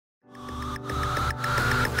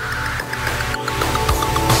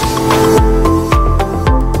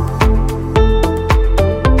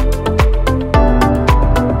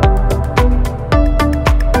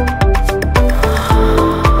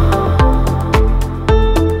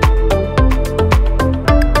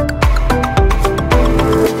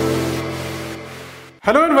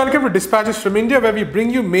Dispatches from India, where we bring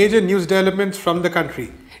you major news developments from the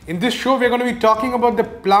country. In this show, we are going to be talking about the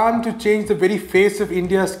plan to change the very face of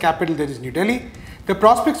India's capital, that is New Delhi, the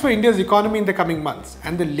prospects for India's economy in the coming months,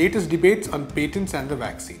 and the latest debates on patents and the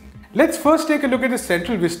vaccine. Let's first take a look at the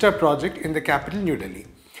Central Vista project in the capital, New Delhi.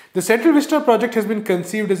 The Central Vista project has been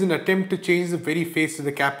conceived as an attempt to change the very face of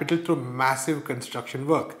the capital through massive construction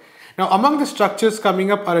work. Now, among the structures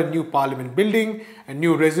coming up are a new parliament building, a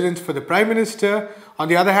new residence for the Prime Minister. On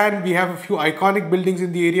the other hand, we have a few iconic buildings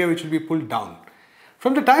in the area which will be pulled down.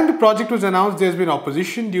 From the time the project was announced, there has been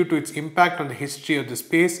opposition due to its impact on the history of the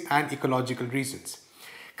space and ecological reasons.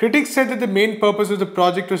 Critics said that the main purpose of the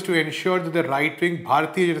project was to ensure that the right-wing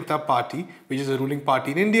Bharatiya Janata Party, which is a ruling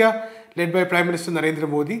party in India, led by Prime Minister Narendra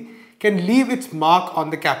Modi, can leave its mark on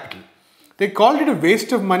the capital. They called it a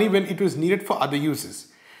waste of money when it was needed for other uses.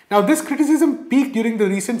 Now, this criticism peaked during the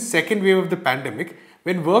recent second wave of the pandemic,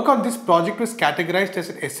 when work on this project was categorized as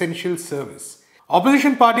an essential service.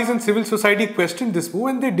 Opposition parties and civil society questioned this move,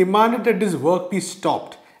 and they demanded that this work be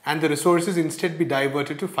stopped and the resources instead be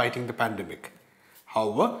diverted to fighting the pandemic.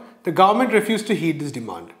 However, the government refused to heed this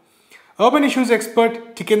demand. Urban issues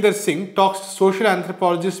expert Tikender Singh talks to social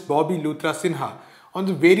anthropologist Bobby Luthra Sinha on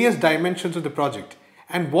the various dimensions of the project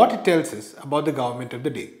and what it tells us about the government of the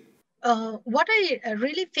day. What I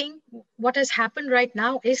really think what has happened right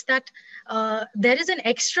now is that there is an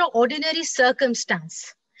extraordinary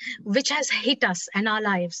circumstance which has hit us and our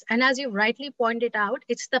lives. And as you rightly pointed out,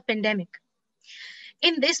 it's the pandemic.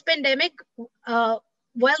 In this pandemic, while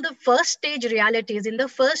the first stage realities, in the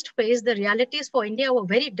first phase, the realities for India were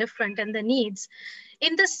very different and the needs.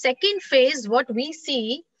 In the second phase, what we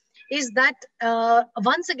see is that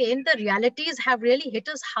once again, the realities have really hit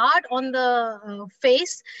us hard on the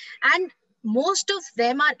face, and most of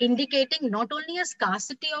them are indicating not only a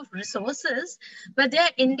scarcity of resources, but they're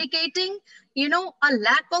indicating, a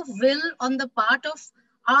lack of will on the part of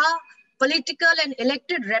our political and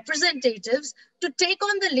elected representatives to take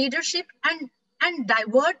on the leadership and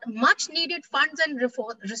divert much needed funds and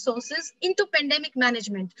resources into pandemic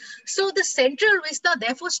management. So the Central Vista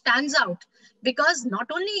therefore stands out, because not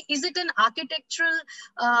only is it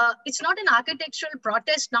it's not an architectural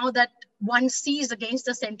protest now that one sees against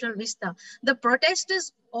the Central Vista. The protest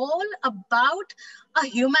is all about a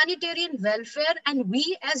humanitarian welfare, and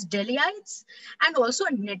we as Delhiites and also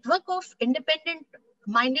a network of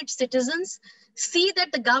independent-minded citizens see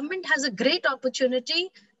that the government has a great opportunity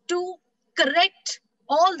to correct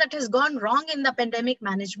all that has gone wrong in the pandemic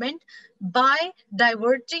management by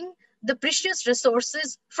diverting the precious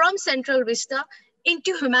resources from Central Vista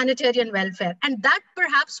into humanitarian welfare. And that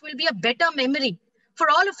perhaps will be a better memory for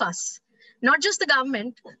all of us, not just the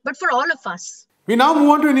government, but for all of us. We now move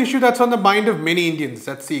on to an issue that's on the mind of many Indians,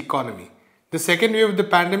 that's the economy. The second wave of the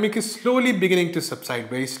pandemic is slowly beginning to subside,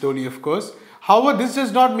 very slowly of course. However, this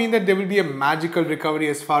does not mean that there will be a magical recovery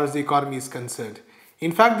as far as the economy is concerned.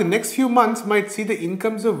 In fact, the next few months might see the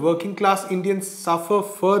incomes of working class Indians suffer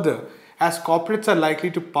further, as corporates are likely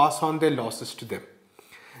to pass on their losses to them.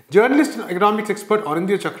 Journalist and economics expert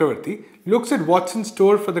Anindya Chakravarti looks at what's in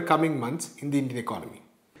store for the coming months in the Indian economy.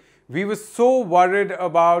 We were so worried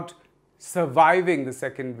about surviving the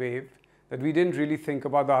second wave that we didn't really think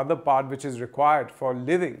about the other part which is required for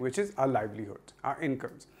living, which is our livelihood, our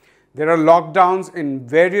incomes. There are lockdowns in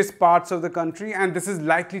various parts of the country, and this is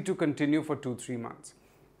likely to continue for 2-3 months.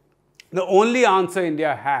 The only answer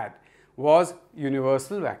India had was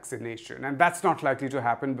universal vaccination, and that's not likely to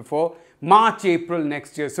happen before March, April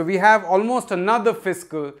next year. So we have almost another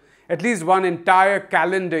fiscal, at least one entire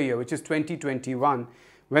calendar year, which is 2021,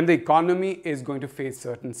 when the economy is going to face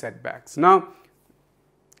certain setbacks. Now,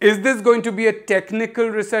 is this going to be a technical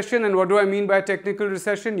recession? And what do I mean by a technical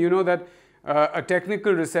recession? You know that a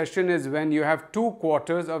technical recession is when you have 2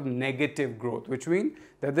 quarters of negative growth, which means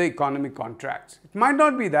that the economy contracts. It might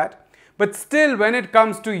not be that, but still when it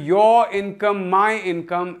comes to your income, my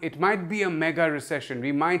income, it might be a mega recession.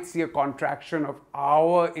 We might see a contraction of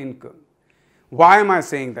our income. Why am I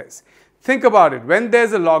saying this? Think about it. When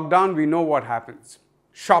there's a lockdown, we know what happens.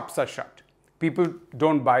 Shops are shut. People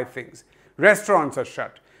don't buy things. Restaurants are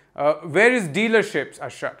shut. Various dealerships are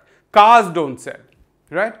shut. Cars don't sell,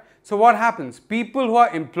 right? So what happens? People who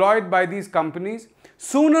are employed by these companies,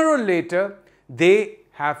 sooner or later, they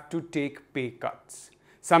have to take pay cuts.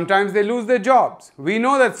 Sometimes they lose their jobs. We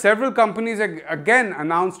know that several companies again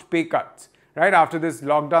announced pay cuts, right, after this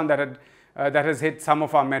lockdown that has hit some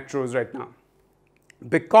of our metros right now.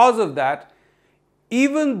 Because of that,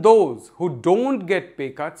 even those who don't get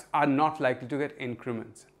pay cuts are not likely to get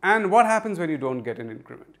increments. And what happens when you don't get an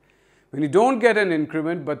increment? When you don't get an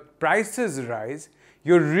increment but prices rise,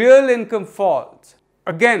 your real income falls.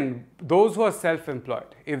 Again, those who are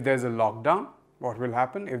self-employed, if there's a lockdown, what will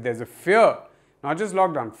happen? If there's a fear, not just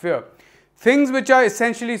lockdown, fear. Things which are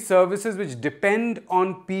essentially services which depend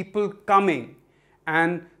on people coming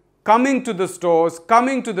to the stores,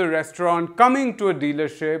 coming to the restaurant, coming to a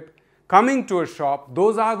dealership, coming to a shop,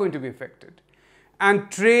 those are going to be affected.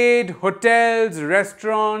 And trade, hotels,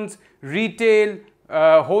 restaurants, retail,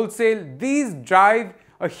 wholesale, these drive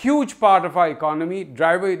a huge part of our economy,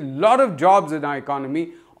 drive a lot of jobs in our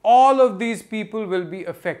economy. All of these people will be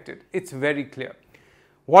affected. It's very clear.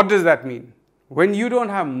 What does that mean? When you don't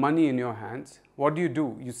have money in your hands, what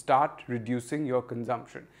do? You start reducing your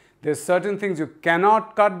consumption. There's certain things you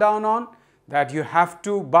cannot cut down on that you have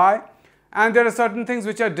to buy, and there are certain things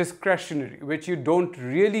which are discretionary, which you don't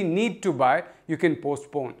really need to buy, you can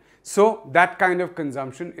postpone. So that kind of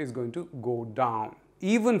consumption is going to go down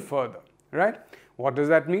even further, right? What does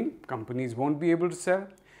that mean? Companies won't be able to sell.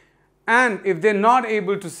 And if they're not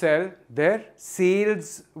able to sell, their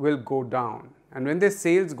sales will go down. And when their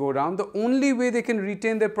sales go down, the only way they can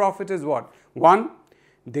retain their profit is what? One,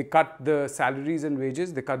 they cut the salaries and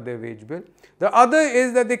wages, they cut their wage bill. The other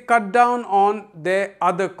is that they cut down on their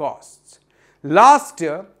other costs. Last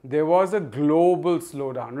year, there was a global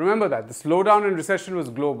slowdown. Remember that, the slowdown and recession was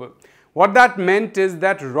global. What that meant is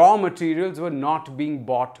that raw materials were not being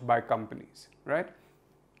bought by companies, right?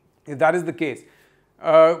 If that is the case,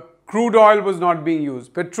 crude oil was not being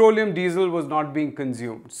used, petroleum, diesel was not being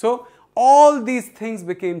consumed. So all these things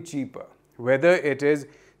became cheaper, whether it is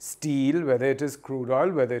steel, whether it is crude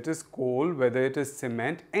oil, whether it is coal, whether it is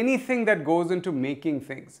cement, anything that goes into making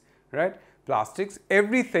things, right? Plastics,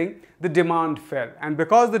 everything, the demand fell. And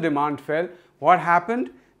because the demand fell, what happened?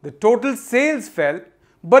 The total sales fell,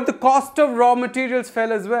 but the cost of raw materials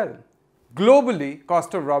fell as well. Globally,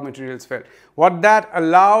 cost of raw materials fell. What that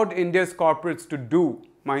allowed India's corporates to do,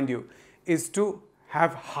 mind you, is to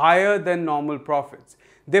have higher than normal profits.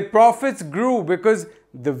 Their profits grew because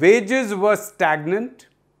the wages were stagnant,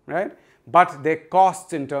 right? But their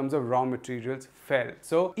costs in terms of raw materials fell.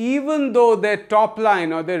 So even though their top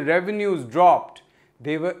line or their revenues dropped,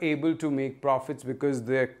 they were able to make profits because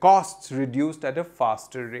their costs reduced at a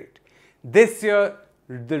faster rate. This year,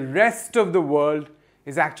 the rest of the world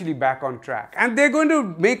is actually back on track. And they're going to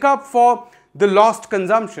make up for the lost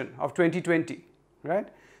consumption of 2020, right?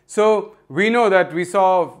 So we know that we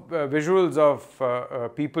saw visuals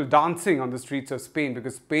of people dancing on the streets of Spain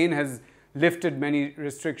because Spain has lifted many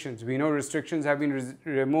restrictions. We know restrictions have been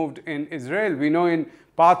removed in Israel. We know in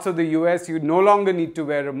parts of the US you no longer need to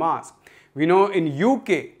wear a mask. We know in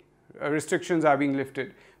UK restrictions are being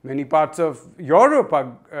lifted. Many parts of Europe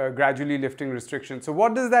are gradually lifting restrictions. So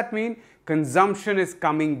what does that mean? Consumption is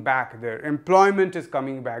coming back there. Employment is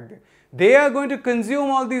coming back there. They are going to consume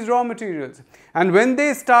all these raw materials. And when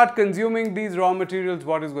they start consuming these raw materials,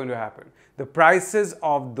 what is going to happen? The prices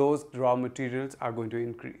of those raw materials are going to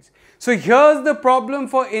increase. So here's the problem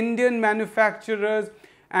for Indian manufacturers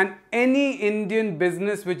and any Indian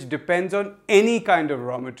business which depends on any kind of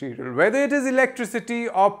raw material, whether it is electricity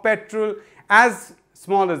or petrol, as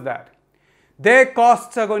small as that. Their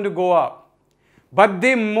costs are going to go up, but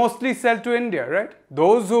they mostly sell to India, right?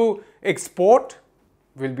 Those who export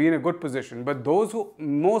will be in a good position, but those who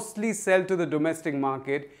mostly sell to the domestic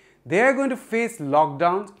market, they are going to face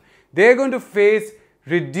lockdowns, they are going to face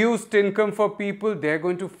reduced income for people, they are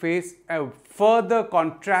going to face a further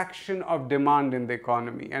contraction of demand in the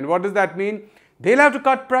economy. And what does that mean? They'll have to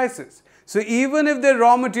cut prices. So even if their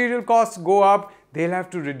raw material costs go up, they'll have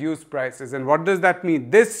to reduce prices. And what does that mean?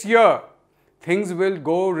 This year, things will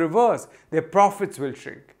go reverse. Their profits will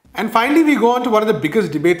shrink. And finally, we go on to one of the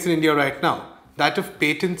biggest debates in India right now, that of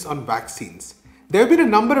patents on vaccines. There have been a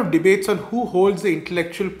number of debates on who holds the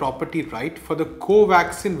intellectual property right for the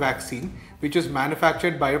Covaxin vaccine, which was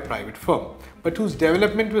manufactured by a private firm, but whose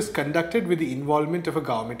development was conducted with the involvement of a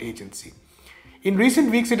government agency. In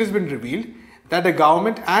recent weeks, it has been revealed that the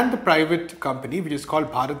government and the private company, which is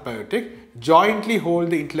called Bharat Biotech, jointly hold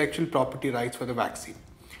the intellectual property rights for the vaccine.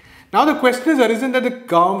 Now the question has arisen that the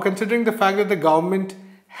government, considering the fact that the government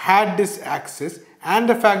had this access and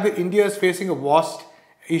the fact that India is facing a vast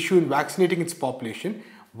issue in vaccinating its population,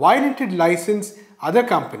 why didn't it license other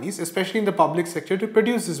companies, especially in the public sector, to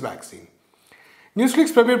produce this vaccine?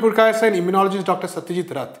 NewsClick's Prabir Purkayasa and immunologist Dr.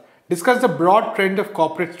 Satyajit Rath discussed the broad trend of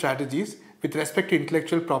corporate strategies with respect to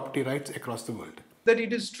intellectual property rights across the world. That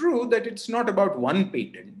it is true that it's not about one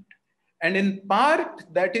patent. And in part,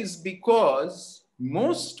 that is because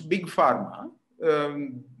most big pharma,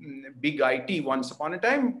 big IT once upon a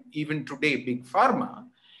time, even today big pharma,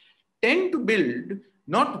 tend to build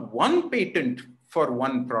not one patent for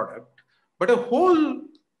one product, but a whole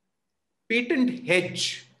patent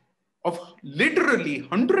hedge of literally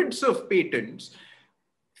hundreds of patents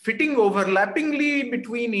fitting overlappingly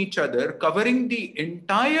between each other, covering the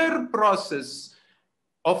entire process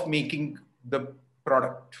of making the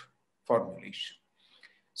product formulation.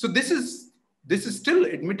 So this is still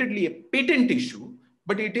admittedly a patent issue,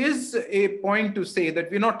 but it is a point to say that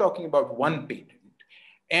we're not talking about one patent.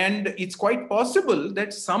 And it's quite possible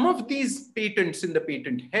that some of these patents in the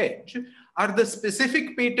patent hedge are the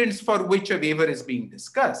specific patents for which a waiver is being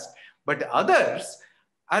discussed, but others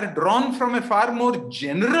are drawn from a far more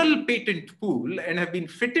general patent pool and have been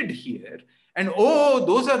fitted here. And oh,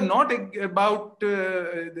 those are not about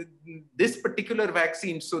this particular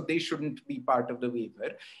vaccine, so they shouldn't be part of the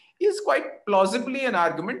waiver, is quite plausibly an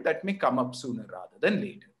argument that may come up sooner rather than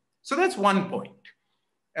later. So that's one point,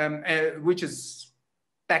 which is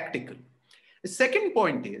tactical. The second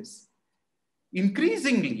point is,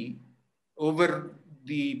 increasingly over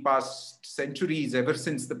the past centuries, ever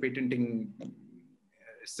since the patenting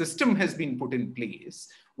system has been put in place,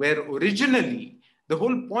 where originally the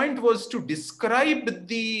whole point was to describe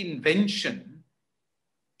the invention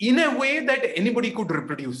in a way that anybody could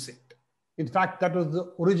reproduce it. In fact, that was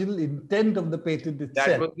the original intent of the patent itself.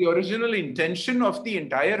 That was the original intention of the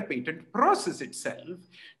entire patent process itself,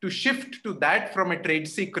 to shift to that from a trade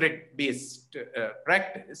secret based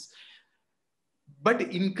practice. But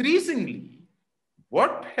increasingly,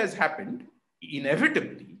 what has happened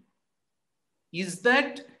inevitably is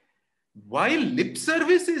that while lip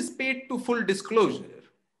service is paid to full disclosure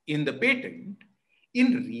in the patent,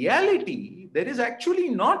 in reality, there is actually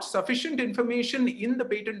not sufficient information in the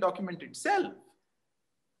patent document itself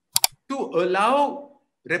to allow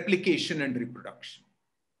replication and reproduction.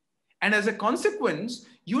 And as a consequence,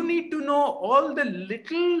 you need to know all the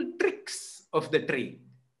little tricks of the trade,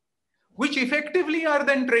 which effectively are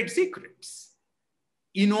then trade secrets,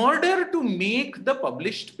 in order to make the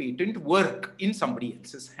published patent work in somebody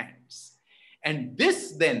else's hands. And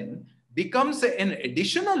this then becomes an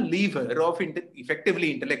additional lever of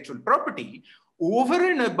effectively intellectual property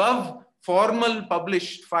over and above formal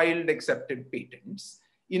published, filed, accepted patents,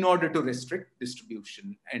 in order to restrict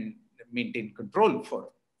distribution and maintain control for,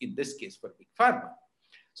 in this case, for big pharma.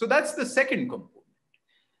 So that's the second component.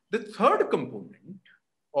 The third component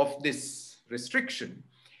of this restriction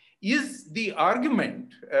is the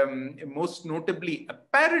argument, most notably,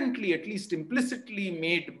 apparently, at least implicitly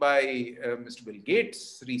made by Mr. Bill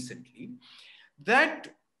Gates recently, that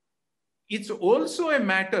it's also a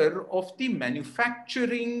matter of the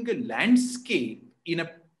manufacturing landscape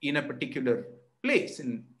in a particular place,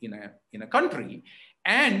 in a country,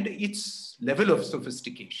 and its level of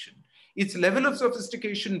sophistication. Its level of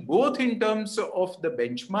sophistication, both in terms of the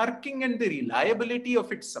benchmarking and the reliability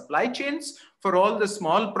of its supply chains for all the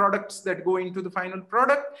small products that go into the final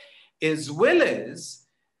product, as well as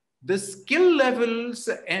the skill levels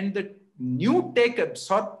and the new tech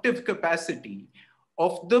absorptive capacity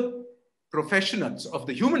of the professionals, of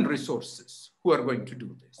the human resources who are going to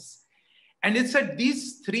do this. And it's at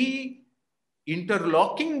these three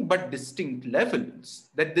interlocking but distinct levels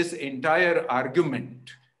that this entire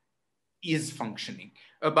argument is functioning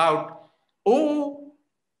about, oh,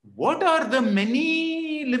 what are the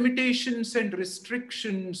many limitations and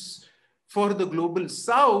restrictions for the global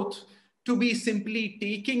South to be simply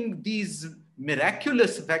taking these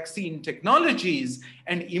miraculous vaccine technologies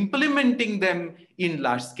and implementing them in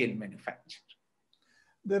large-scale manufacture?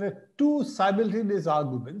 There are two simultaneous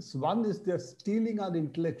arguments. One is they're stealing our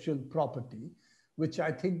intellectual property, which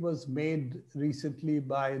I think was made recently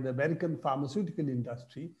by the American pharmaceutical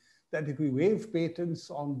industry, that if we waive patents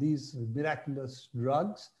on these miraculous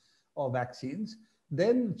drugs or vaccines,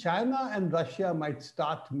 then China and Russia might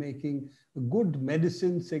start making good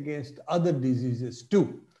medicines against other diseases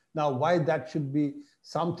too. Now, why that should be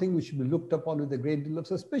something which should be looked upon with a great deal of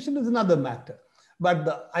suspicion is another matter. But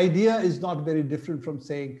the idea is not very different from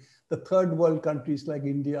saying the third world countries like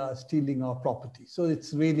India are stealing our property. So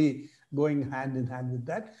it's really going hand in hand with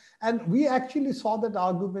that. And we actually saw that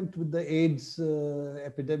argument with the AIDS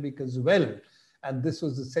epidemic as well. And this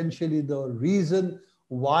was essentially the reason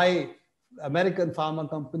why American pharma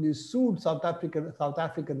companies sued South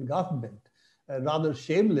African government rather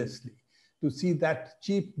shamelessly, to see that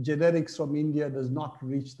cheap generics from India does not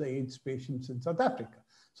reach the AIDS patients in South Africa.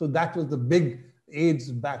 So that was the big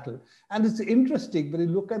AIDS battle. And it's interesting when you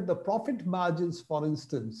look at the profit margins, for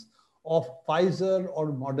instance, of Pfizer or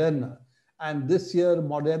Moderna. And this year,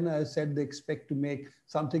 Moderna has said they expect to make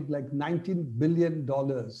something like $19 billion.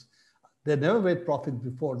 They never made profit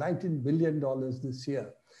before, $19 billion this year.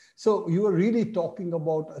 So you are really talking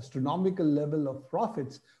about astronomical level of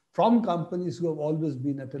profits from companies who have always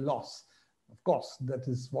been at a loss. Of course, that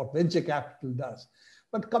is what venture capital does.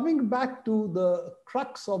 But coming back to the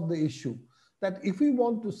crux of the issue, that if we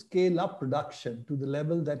want to scale up production to the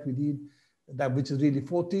level that we need, that which is really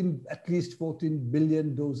at least 14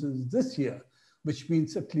 billion doses this year, which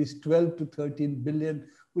means at least 12 to 13 billion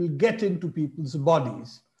will get into people's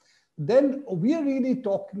bodies, then we are really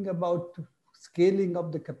talking about scaling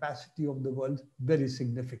up the capacity of the world very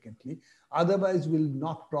significantly. Otherwise, we'll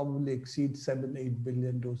not probably exceed 7-8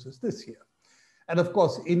 billion doses this year. And of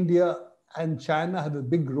course, India and China have a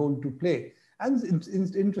big role to play. And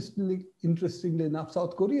interestingly enough,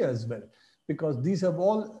 South Korea as well, because these have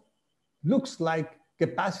all looks like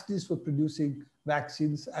capacities for producing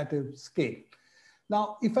vaccines at a scale.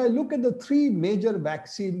 Now, if I look at the three major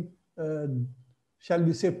vaccine, shall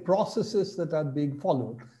we say, processes that are being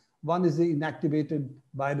followed, one is the inactivated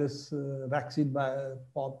virus vaccine that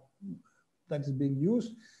is being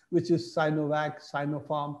used, which is Sinovac,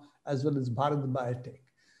 Sinopharm, as well as Bharat Biotech.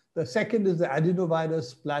 The second is the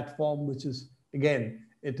adenovirus platform, which is, again,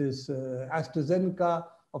 it is AstraZeneca,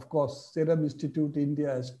 of course, Serum Institute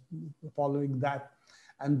India is following that.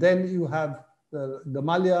 And then you have the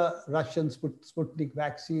Gamaleya Russian Sputnik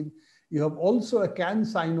vaccine. You have also a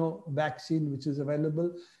CanSino vaccine, which is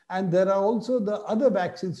available. And there are also the other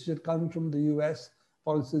vaccines which are coming from the US,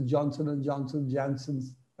 for instance, Johnson & Johnson,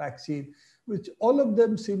 Janssen's vaccine, which all of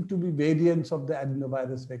them seem to be variants of the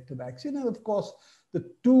adenovirus vector vaccine. And of course, the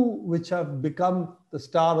two which have become the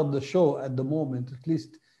star of the show at the moment, at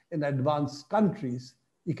least in advanced countries,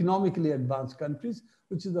 economically advanced countries,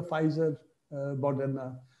 which is the Pfizer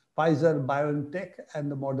BioNTech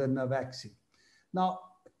and the Moderna vaccine. Now,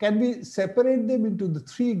 can we separate them into the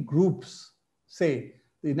three groups, say,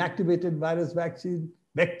 the inactivated virus vaccine,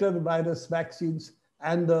 vector virus vaccines,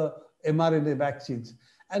 and the mRNA vaccines,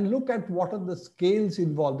 and look at what are the scales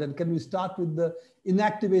involved? And can we start with the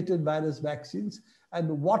inactivated virus vaccines, and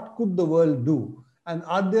what could the world do? And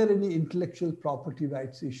are there any intellectual property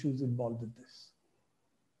rights issues involved in this?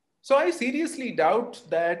 So I seriously doubt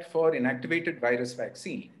that for inactivated virus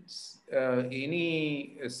vaccines,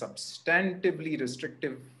 any substantively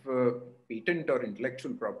restrictive patent or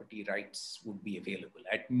intellectual property rights would be available.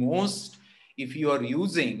 At most, if you are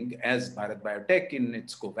using, as Bharat Biotech in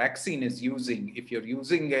its Covaxin is using, if you're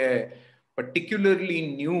using a particularly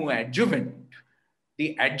new adjuvant,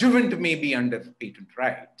 the adjuvant may be under patent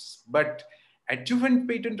rights, but adjuvant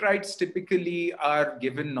patent rights typically are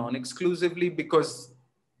given non-exclusively because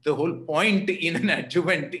the whole point in an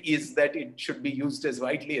adjuvant is that it should be used as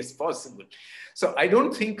widely as possible. So I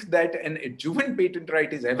don't think that an adjuvant patent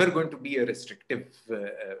right is ever going to be a restrictive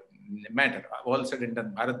matter. All said and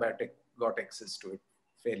done, Bharat Biotech got access to it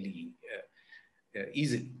fairly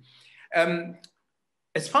easily.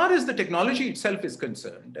 As far as the technology itself is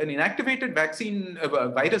concerned, an inactivated vaccine,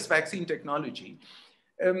 virus vaccine technology,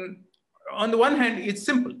 on the one hand, it's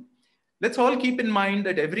simple. Let's all keep in mind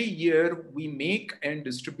that every year we make and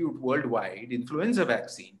distribute worldwide influenza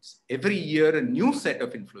vaccines. Every year a new set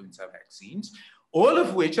of influenza vaccines, all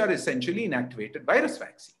of which are essentially inactivated virus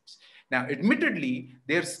vaccines. Now, admittedly,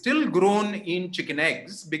 they're still grown in chicken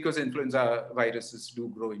eggs because influenza viruses do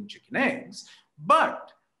grow in chicken eggs.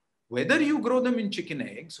 But whether you grow them in chicken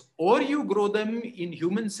eggs or you grow them in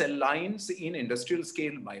human cell lines in industrial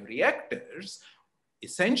scale bioreactors,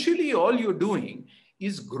 essentially all you're doing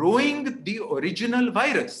is growing the original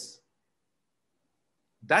virus.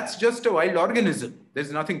 That's just a wild organism.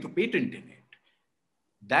 There's nothing to patent in it.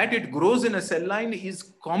 That it grows in a cell line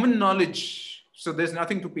is common knowledge. So there's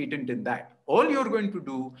nothing to patent in that. All you're going to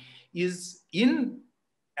do is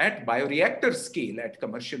at bioreactor scale, at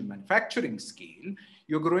commercial manufacturing scale,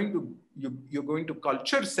 you're going to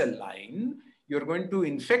culture cell line, you're going to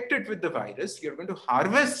infect it with the virus, you're going to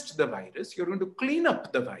harvest the virus, you're going to clean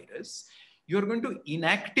up the virus, you're going to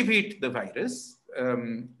inactivate the virus.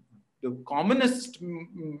 The commonest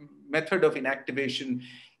method of inactivation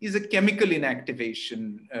is a chemical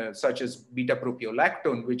inactivation, such as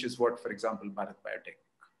beta-propiolactone, which is what, for example, Bharat Biotech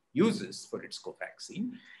uses for its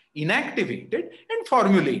Covaxin. Inactivated and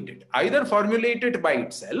formulated, either formulated by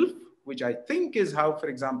itself, which I think is how, for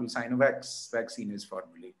example, Sinovac's vaccine is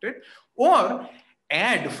formulated, or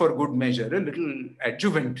add for good measure a little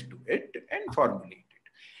adjuvant to it and formulate it.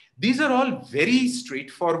 These are all very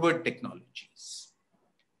straightforward technologies.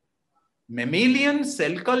 Mammalian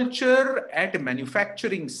cell culture at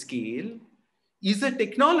manufacturing scale is a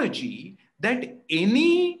technology that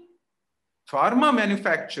any pharma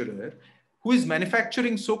manufacturer who is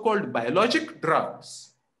manufacturing so-called biologic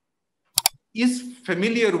drugs is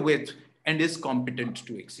familiar with and is competent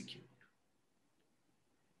to execute.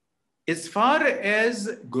 As far as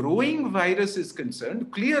growing virus is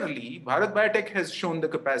concerned, clearly Bharat Biotech has shown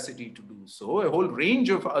the capacity to do so. A whole range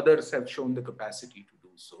of others have shown the capacity to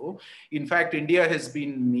do so. In fact, India has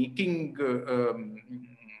been making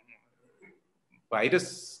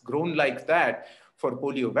virus grown like that for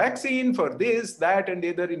polio vaccine, for this, that, and the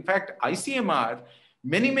other. In fact, ICMR,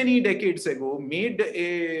 many decades ago, made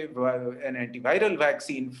an antiviral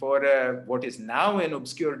vaccine for what is now an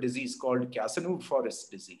obscure disease called Casanova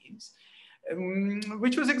forest disease,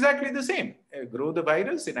 which was exactly the same. Grow the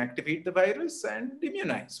virus, inactivate the virus, and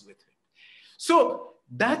immunize with it. So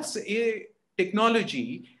that's a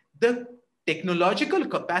technology, the technological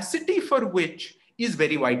capacity for which is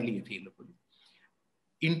very widely available.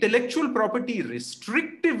 Intellectual property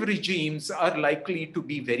restrictive regimes are likely to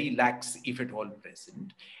be very lax, if at all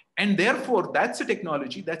present. And therefore, that's a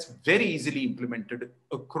technology that's very easily implemented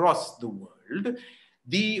across the world.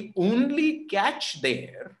 The only catch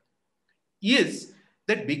there is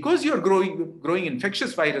that because you're growing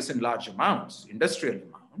infectious virus in large amounts, industrial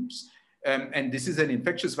amounts, and this is an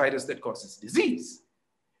infectious virus that causes disease.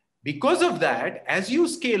 Because of that, as you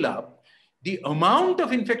scale up, the amount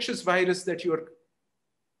of infectious virus that you're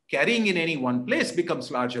carrying in any one place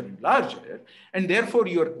becomes larger and larger, and therefore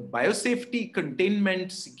your biosafety,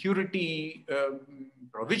 containment, security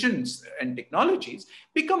provisions and technologies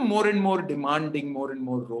become more and more demanding, more and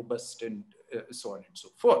more robust, and so on and so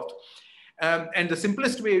forth. And the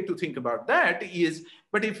simplest way to think about that is,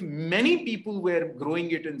 but if many people were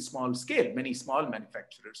growing it in small scale, many small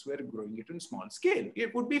manufacturers were growing it in small scale,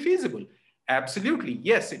 it would be feasible. Absolutely,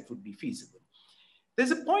 yes, it would be feasible.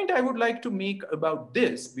 There's a point I would like to make about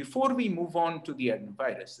this before we move on to the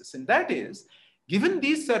adenoviruses, and that is, given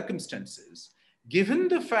these circumstances, given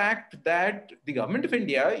the fact that the government of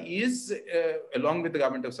India is, along with the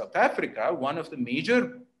government of South Africa, one of the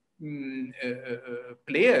major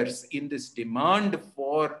players in this demand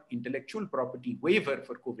for intellectual property waiver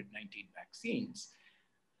for COVID-19 vaccines,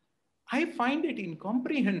 I find it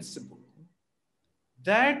incomprehensible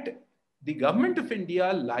that the government of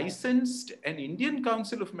India licensed an Indian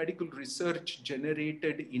Council of Medical Research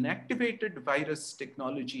generated inactivated virus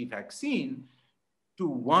technology vaccine to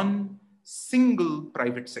one single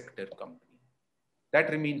private sector company.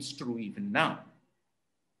 That remains true even now.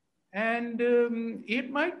 And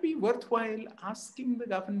it might be worthwhile asking the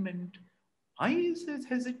government, why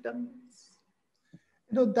has it done this?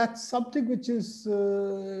 You know, that's something which is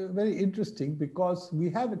very interesting, because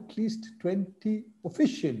we have at least 20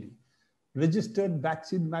 officially registered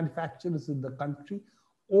vaccine manufacturers in the country,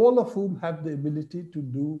 all of whom have the ability to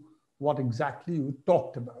do what exactly you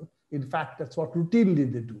talked about. In fact, that's what routinely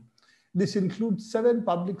they do. This includes 7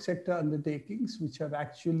 public sector undertakings, which have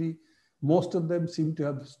actually, most of them seem to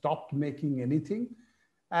have stopped making anything.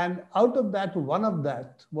 And out of that, one of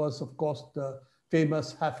that was, of course, the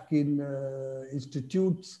famous Hafkin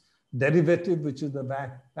Institute's derivative, which is the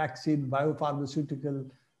vaccine biopharmaceutical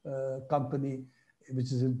company,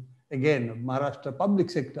 which is again, Maharashtra public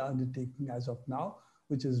sector undertaking as of now,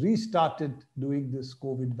 which has restarted doing this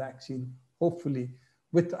COVID vaccine, hopefully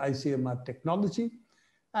with ICMR technology.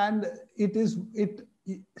 And it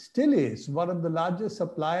still is one of the largest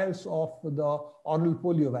suppliers of the oral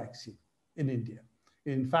polio vaccine in India.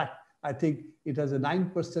 In fact, I think it has a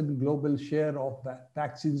 9% global share of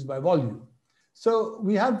vaccines by volume. So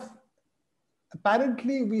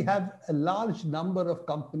apparently we have a large number of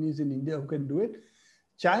companies in India who can do it.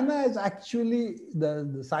 China is actually, the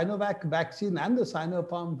Sinovac vaccine and the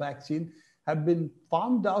Sinopharm vaccine have been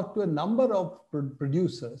farmed out to a number of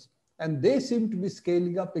producers, and they seem to be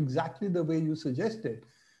scaling up exactly the way you suggested,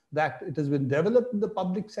 that it has been developed in the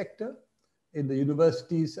public sector, in the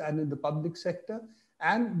universities and in the public sector,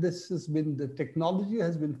 and the technology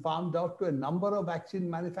has been farmed out to a number of vaccine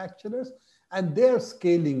manufacturers, and they're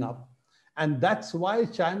scaling up. And that's why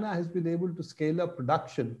China has been able to scale up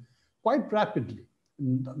production quite rapidly.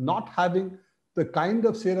 Not having the kind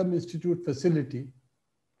of Serum Institute facility,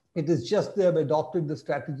 it is just they have adopted the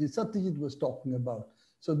strategy Satyajit was talking about.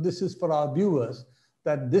 So this is for our viewers,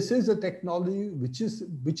 that this is a technology which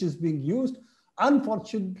is being used.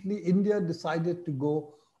 Unfortunately, India decided to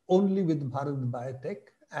go only with Bharat Biotech,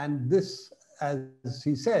 and this, as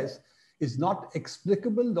he says, is not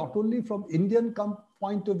explicable not only from Indian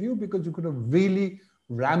point of view, because you could have really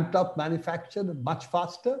ramped up manufacture much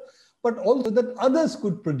faster, but also that others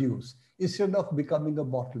could produce instead of becoming a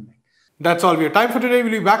bottleneck. That's all we have time for today.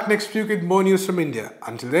 We'll be back next week with more news from India.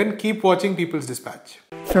 Until then, keep watching People's Dispatch.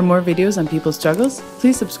 For more videos on people's struggles,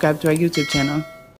 please subscribe to our YouTube channel.